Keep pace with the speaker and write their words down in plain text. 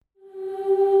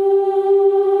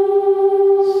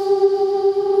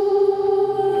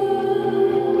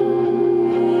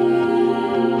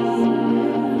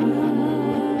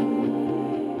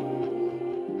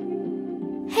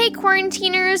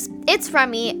it's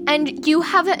Remy, and you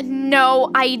have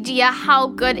no idea how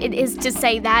good it is to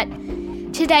say that.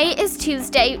 Today is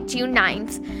Tuesday, June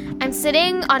 9th. I'm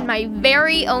sitting on my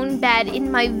very own bed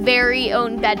in my very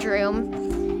own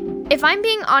bedroom. If I'm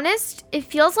being honest, it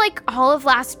feels like all of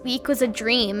last week was a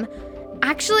dream.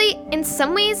 Actually, in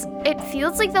some ways, it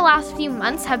feels like the last few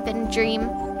months have been a dream.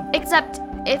 Except,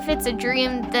 if it's a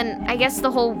dream, then I guess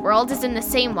the whole world is in the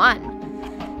same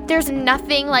one. There's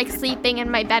nothing like sleeping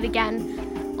in my bed again.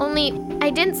 Only,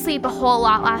 I didn't sleep a whole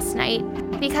lot last night,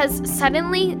 because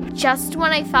suddenly, just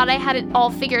when I thought I had it all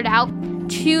figured out,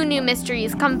 2 new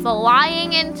mysteries come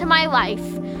flying into my life.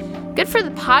 Good for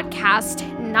the podcast,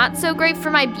 not so great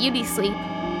for my beauty sleep.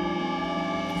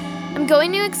 I'm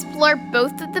going to explore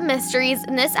both of the mysteries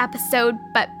in this episode,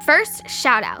 but first,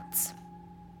 shoutouts.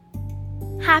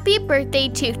 Happy birthday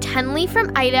to Tenley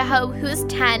from Idaho, who's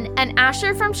 10, and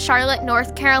Asher from Charlotte,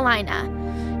 North Carolina.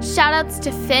 Shoutouts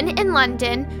to Finn in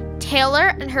London, Taylor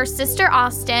and her sister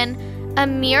Austin,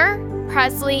 Amir,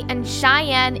 Presley, and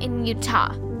Cheyenne in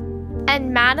Utah,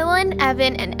 and Madeline,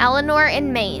 Evan, and Eleanor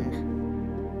in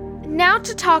Maine. Now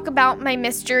to talk about my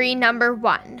mystery number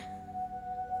 1.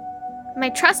 My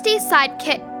trusty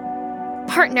sidekick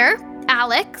partner,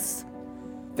 Alex.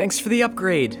 Thanks for the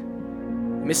upgrade.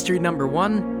 Mystery number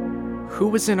 1, who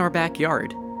was in our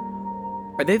backyard?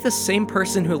 Are they the same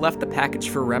person who left the package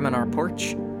for Rem on our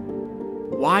porch?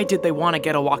 Why did they want to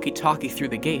get a walkie-talkie through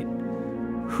the gate?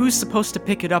 Who's supposed to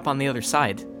pick it up on the other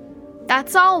side?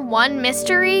 That's all one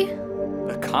mystery?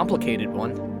 A complicated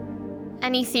one.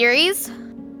 Any theories?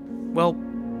 Well,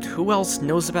 who else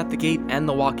knows about the gate and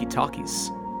the walkie-talkies?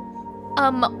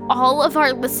 All of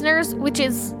our listeners, which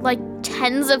is like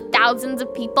tens of thousands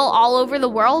of people all over the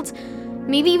world,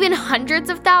 maybe even hundreds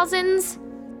of thousands?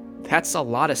 That's a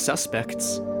lot of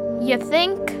suspects. You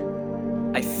think?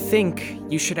 I think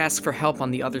you should ask for help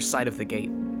on the other side of the gate.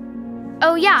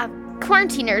 Oh yeah,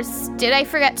 quarantiners, did I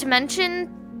forget to mention?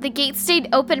 The gate stayed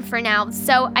open for now,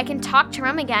 so I can talk to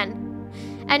Rem again.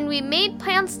 And we made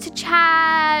plans to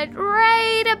chat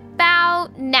right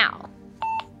about now.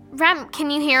 Rem, can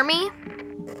you hear me?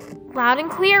 Loud and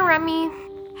clear, Remy.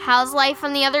 How's life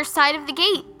on the other side of the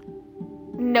gate?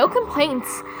 No complaints.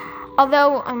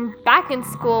 Although I'm back in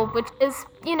school, which is,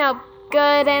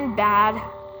 good and bad.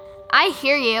 I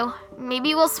hear you.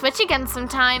 Maybe we'll switch again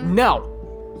sometime.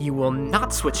 No, you will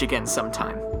not switch again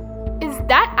sometime. Is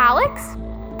that Alex?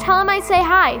 Tell him I say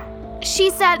hi. She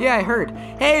said... Yeah, I heard.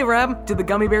 Hey, Rem, did the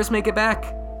gummy bears make it back?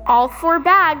 All 4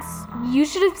 bags. You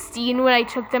should have seen when I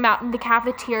took them out in the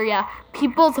cafeteria.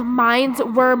 People's minds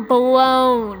were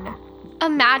blown.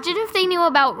 Imagine if they knew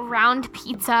about round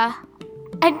pizza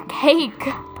and cake.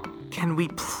 Can we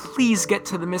please get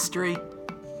to the mystery?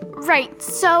 Right,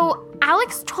 so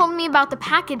Alex told me about the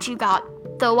package you got,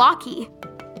 the walkie.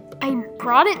 I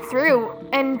brought it through,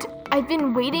 and I've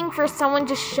been waiting for someone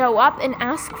to show up and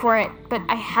ask for it, but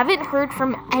I haven't heard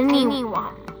from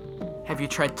anyone. Have you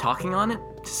tried talking on it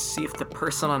to see if the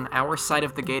person on our side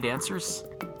of the gate answers?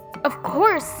 Of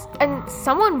course, and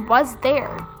someone was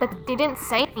there, but they didn't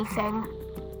say anything.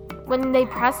 When they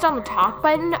pressed on the talk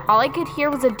button, all I could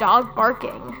hear was a dog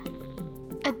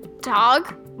barking. A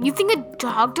dog? You think a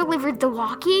dog delivered the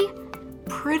walkie?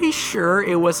 Pretty sure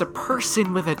it was a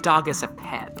person with a dog as a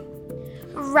pet.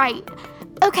 Right.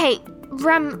 Okay,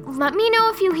 Rem, let me know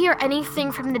if you hear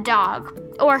anything from the dog,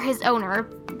 or his owner.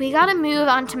 We gotta move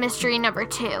on to mystery number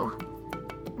 2.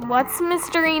 What's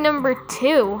mystery number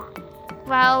 2?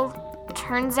 Well,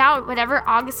 turns out whatever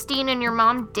Augustine and your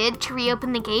mom did to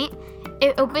reopen the gate,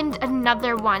 it opened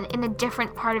another one in a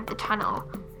different part of the tunnel.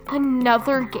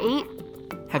 Another gate?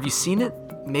 Have you seen it?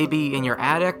 Maybe in your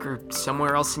attic or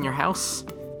somewhere else in your house?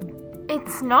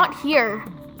 It's not here.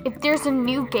 If there's a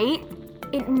new gate,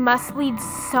 it must lead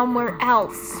somewhere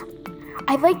else.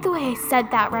 I like the way I said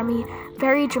that, Remy.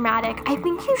 Very dramatic. I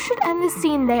think you should end the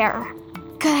scene there.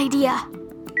 Good idea.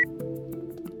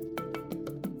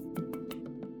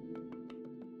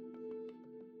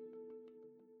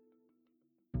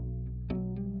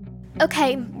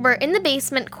 Okay, we're in the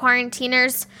basement,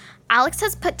 quarantiners. Alex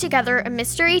has put together a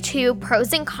Mystery 2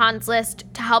 pros and cons list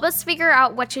to help us figure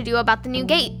out what to do about the new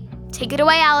gate. Take it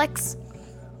away, Alex.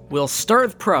 We'll start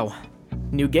with pro.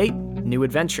 New gate, new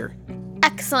adventure.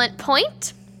 Excellent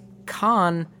point.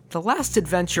 Con, the last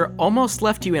adventure almost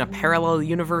left you in a parallel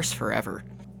universe forever.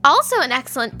 Also an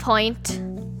excellent point.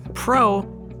 Pro,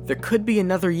 there could be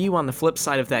another you on the flip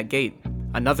side of that gate.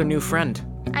 Another new friend.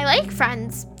 I like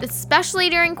friends, especially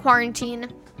during quarantine.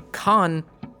 Con,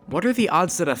 what are the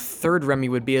odds that a third Remy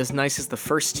would be as nice as the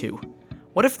first 2?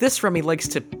 What if this Remy likes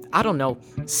to,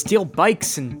 steal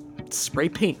bikes and spray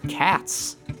paint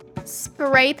cats?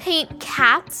 Spray paint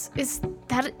cats? Is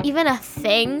that even a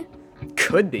thing?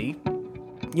 Could be.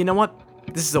 You know what?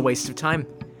 This is a waste of time.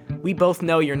 We both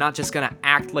know you're not just gonna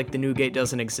act like the Newgate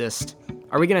doesn't exist.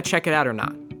 Are we gonna check it out or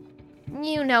not?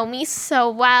 You know me so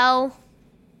well.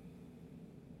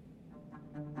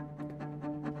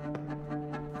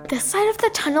 This side of the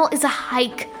tunnel is a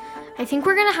hike. I think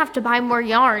we're gonna have to buy more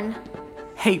yarn.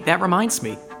 Hey, that reminds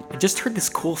me. I just heard this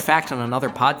cool fact on another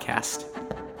podcast.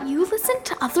 You listen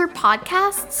to other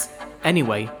podcasts?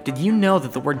 Anyway, did you know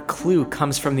that the word clue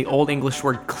comes from the Old English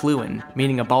word cluin,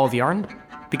 meaning a ball of yarn?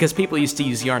 Because people used to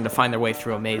use yarn to find their way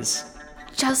through a maze.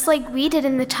 Just like we did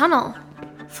in the tunnel.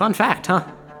 Fun fact, huh?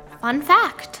 Fun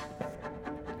fact.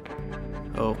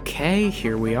 Okay,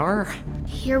 here we are.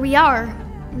 Here we are.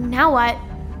 Now what?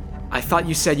 I thought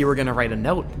you said you were gonna write a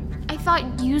note. I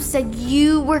thought you said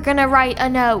you were gonna write a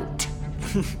note.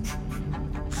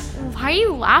 Why are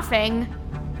you laughing?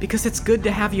 Because it's good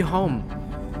to have you home.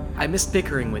 I missed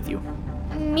bickering with you.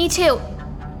 Me too.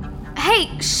 Hey,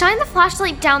 shine the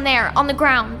flashlight down there on the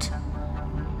ground.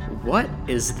 What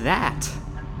is that?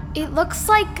 It looks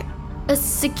like a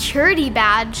security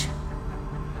badge.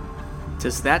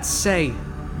 Does that say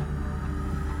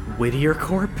Whittier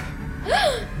Corp?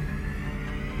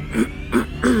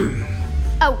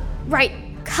 Oh, right.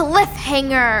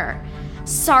 Cliffhanger.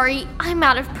 Sorry, I'm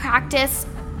out of practice.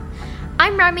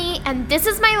 I'm Remy, and this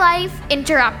is my life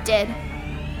interrupted.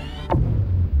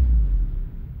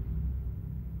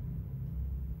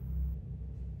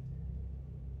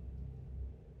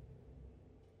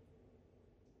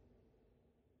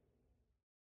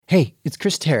 Hey, it's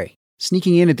Chris Terry,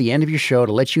 sneaking in at the end of your show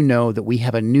to let you know that we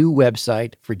have a new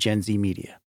website for Gen Z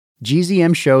Media.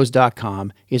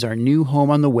 gzmshows.com is our new home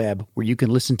on the web where you can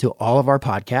listen to all of our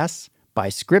podcasts, buy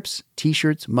scripts,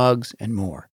 t-shirts, mugs, and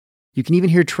more. You can even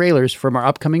hear trailers from our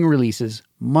upcoming releases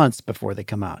months before they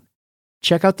come out.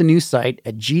 Check out the new site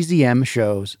at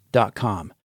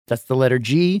gzmshows.com. That's the letter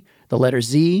G, the letter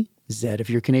Z, Z if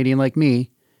you're Canadian like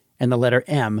me, and the letter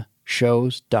M,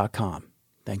 shows.com.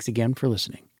 Thanks again for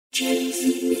listening. Give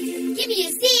me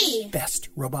a Z!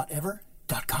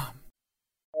 BestRobotEver.com